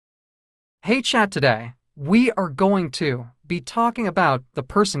Hey chat, today we are going to be talking about the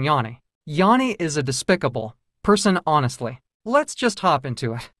person Yanni. Yanni is a despicable person, honestly. Let's just hop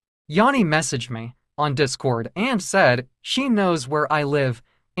into it. Yanni messaged me on Discord and said she knows where I live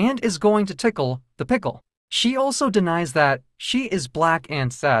and is going to tickle the pickle. She also denies that she is black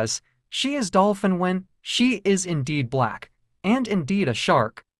and says she is dolphin when she is indeed black and indeed a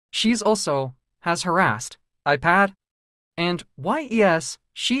shark. She's also has harassed iPad and yes,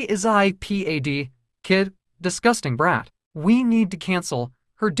 she is IPAD, kid, disgusting brat. We need to cancel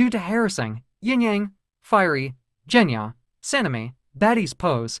her due to harassing Yin Yang, Fiery, Genya, Sanami, Baddie's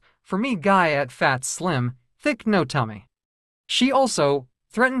pose, for me guy at fat slim, thick no tummy. She also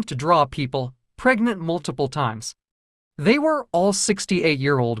threatened to draw people pregnant multiple times. They were all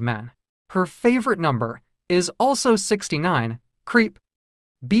 68-year-old men. Her favorite number is also 69, creep.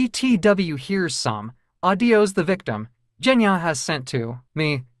 BTW, here's some audios the victim Genya has sent to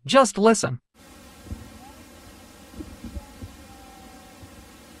me. Just listen.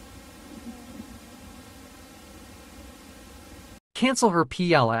 Cancel her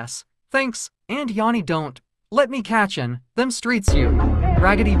PLS. Thanks, and Yanni don't let me catch in them streets, you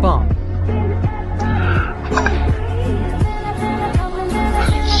raggedy bum.